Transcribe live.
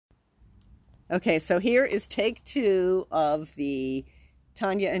Okay, so here is take 2 of the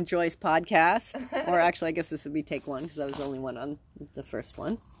Tanya and Joyce podcast. Or actually, I guess this would be take 1 because I was the only one on the first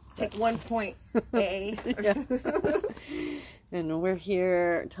one. Take 1.A. And we're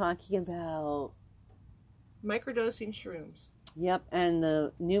here talking about... microdosing shrooms. Yep, and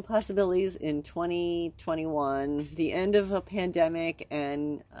the new possibilities in 2021, the end of a pandemic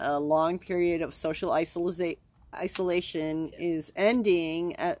and a long period of social isolation is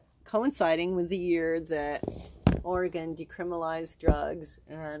ending, coinciding with the year that Oregon decriminalized drugs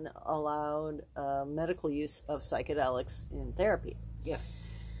and allowed medical use of psychedelics in therapy. Yes.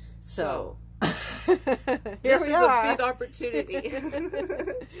 So this is a big opportunity.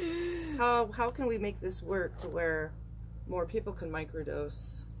 How can we make this work to where more people can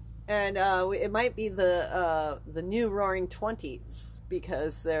microdose? And it might be the new Roaring '20s,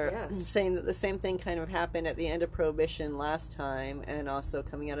 because they're saying that the same thing kind of happened at the end of Prohibition last time, and also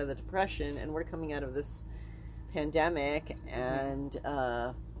coming out of the Depression, and we're coming out of this pandemic, and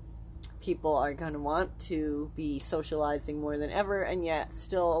people are going to want to be socializing more than ever, and yet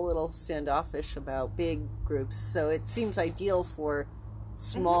still a little standoffish about big groups. So it seems ideal for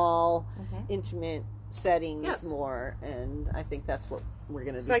small, intimate settings more, and I think that's what we're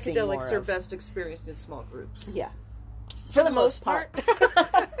going to be seeing more of. Psychedelics are best experienced in small groups. Yeah. For the most part.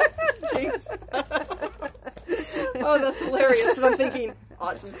 Jeez. Oh, that's hilarious, because I'm thinking,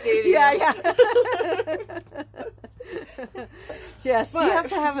 awesome stadium. Yeah. Yes, but you have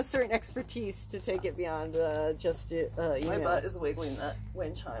to have a certain expertise to take it beyond just my butt is wiggling that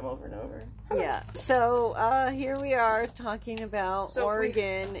wind chime over and over. Yeah. So here we are talking about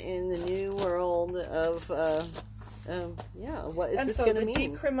Oregon in the new world of what is this going to mean?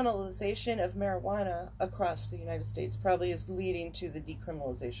 And so the decriminalization of marijuana across the United States probably is leading to the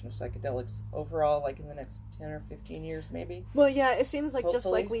decriminalization of psychedelics overall, like in the next 10 or 15 years, maybe. Well, yeah, it seems like hopefully. Just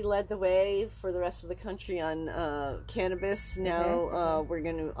like we led the way for the rest of the country on cannabis, now we're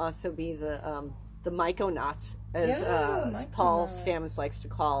going to also be the myconauts, as Paul Stamets likes to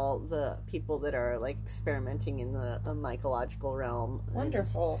call the people that are like experimenting in the mycological realm.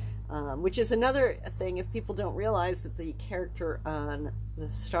 Wonderful. Which is another thing, if people don't realize that the character on the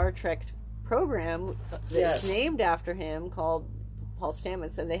Star Trek program that's named after him, called Paul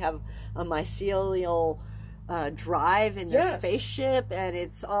Stamets, and they have a mycelial drive in their spaceship, and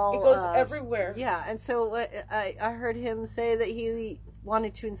it goes everywhere. Yeah, and so I heard him say that he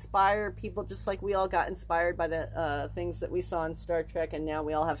wanted to inspire people just like we all got inspired by the things that we saw in Star Trek, and now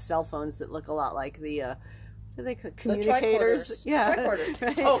we all have cell phones that look a lot like the what are they called? Communicators? Tricorders.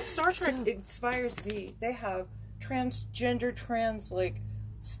 Right? Oh, Star Trek inspires me. They have transgender,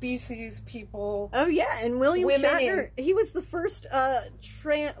 species people. Oh yeah, and William Shatner, he was the first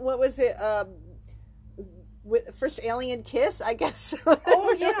first alien kiss, I guess.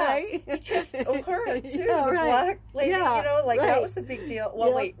 Oh yeah, right? He kissed Uhura too, the black lady. That was a big deal.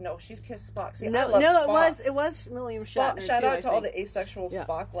 Well, wait, no, she kissed Spock. See, I love Spock. it was William Shatner. Shout out to all the asexual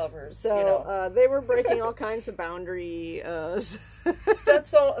Spock lovers. So they were breaking all kinds of boundary.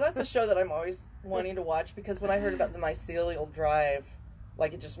 That's a show that I'm always wanting to watch, because when I heard about the mycelial drive,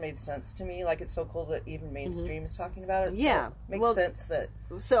 like, it just made sense to me. Like, it's so cool that even mainstream is talking about it. Yeah. So it makes sense that...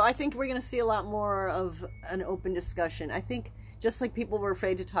 So I think we're going to see a lot more of an open discussion. I think just like people were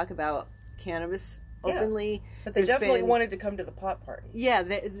afraid to talk about cannabis openly. But they definitely wanted to come to the pot party. Yeah.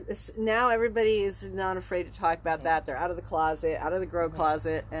 Now everybody is not afraid to talk about that. They're out of the closet, out of the grow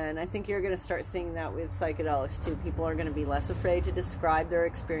closet. And I think you're going to start seeing that with psychedelics, too. People are going to be less afraid to describe their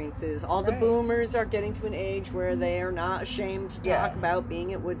experiences. All the boomers are getting to an age where they are not ashamed to talk about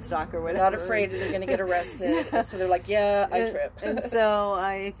being at Woodstock or whatever. Not afraid that they're going to get arrested. So they're like, I trip. And so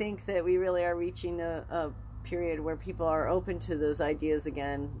I think that we really are reaching a period where people are open to those ideas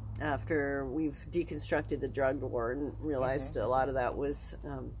again, after we've deconstructed the drug war and realized a lot of that was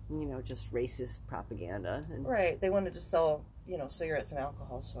just racist propaganda. And right. They wanted to sell cigarettes and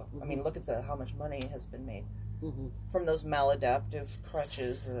alcohol, so I mean, look at how much money has been made from those maladaptive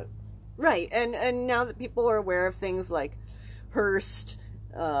crutches right. And now that people are aware of things like Hearst,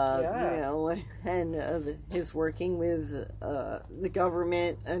 and his working with the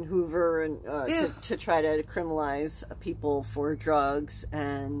government and Hoover and to try to criminalize people for drugs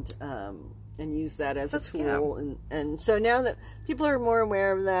and use that as a tool. And so now that people are more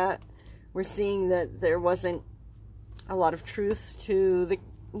aware of that, we're seeing that there wasn't a lot of truth to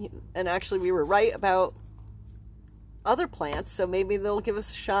and actually we were right about other plants, so maybe they'll give us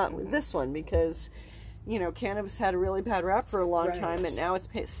a shot with this one, because cannabis had a really bad rap for a long time, and now it's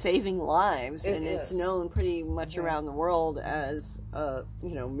saving lives, and it's known pretty much around the world as a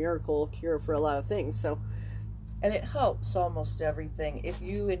miracle cure for a lot of things. So And it helps almost everything. If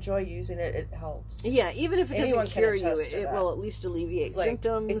you enjoy using it, it helps. Yeah, even if it Anyone doesn't can cure you, attest to it that. will at least alleviate Like,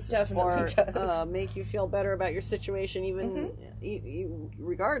 symptoms it definitely or does. make you feel better about your situation, even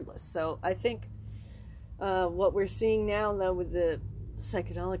regardless. So I think what we're seeing now, though, with the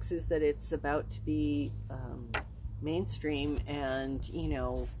psychedelics is that it's about to be mainstream, and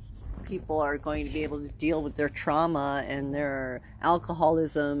people are going to be able to deal with their trauma and their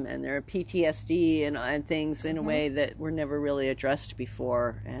alcoholism and their PTSD and things in a way that were never really addressed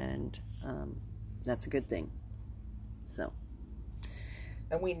before, and that's a good thing. So,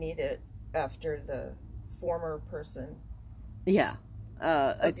 and we need it after the former person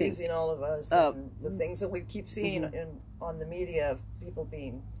I think abusing all of us, and the things that we keep seeing on the media of people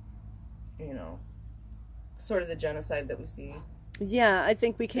being, sort of the genocide that we see. Yeah, I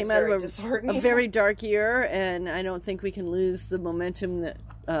think we came out of a very dark year, and I don't think we can lose the momentum that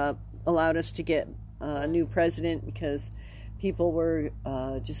allowed us to get a new president, because people were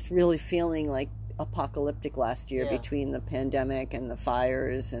just really feeling like apocalyptic last year between the pandemic and the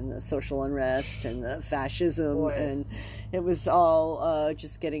fires and the social unrest and the fascism, and it was all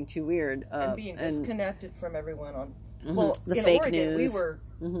just getting too weird. And being disconnected from everyone on the in fake Oregon, news. We were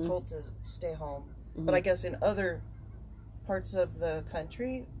told to stay home, but I guess in other parts of the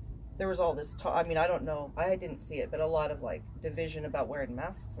country there was all this talk. I mean, I don't know, I didn't see it, but a lot of like division about wearing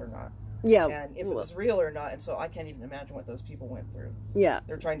masks or not, and if it was real or not. And so I can't even imagine what those people went through.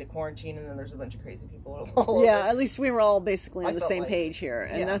 They're trying to quarantine, and then there's a bunch of crazy people all over. At least we were all basically on the same page here,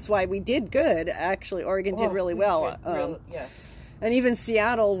 and that's why we did good. Actually, Oregon did really well. And even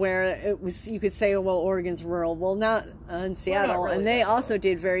Seattle, where it was, you could say, well, Oregon's rural. Well, not in Seattle. Really, and they also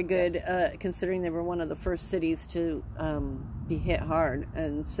did very good, considering they were one of the first cities to be hit hard.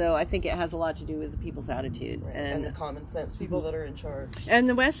 And so I think it has a lot to do with the people's attitude. Right. And the common sense people that are in charge. And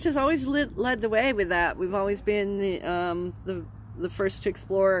the West has always led the way with that. We've always been the first to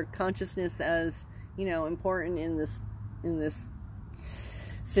explore consciousness as, important in this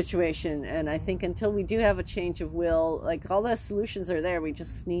situation. And I think until we do have a change of will, like, all the solutions are there, we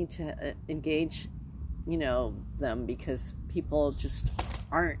just need to engage them, because people just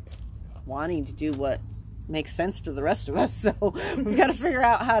aren't wanting to do what makes sense to the rest of us. So we've got to figure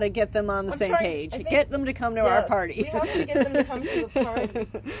out how to get them on the same page, get them to come to our party. We have to get them to come to the party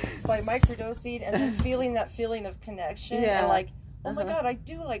by microdosing, and then feeling that feeling of connection, and like, oh my God, I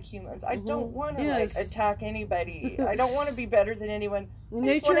do like humans. I don't want to attack anybody. I don't want to be better than anyone.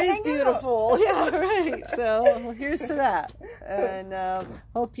 Nature is beautiful. Yeah, right. So here's to that. And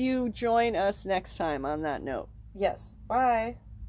hope you join us next time on that note. Yes. Bye.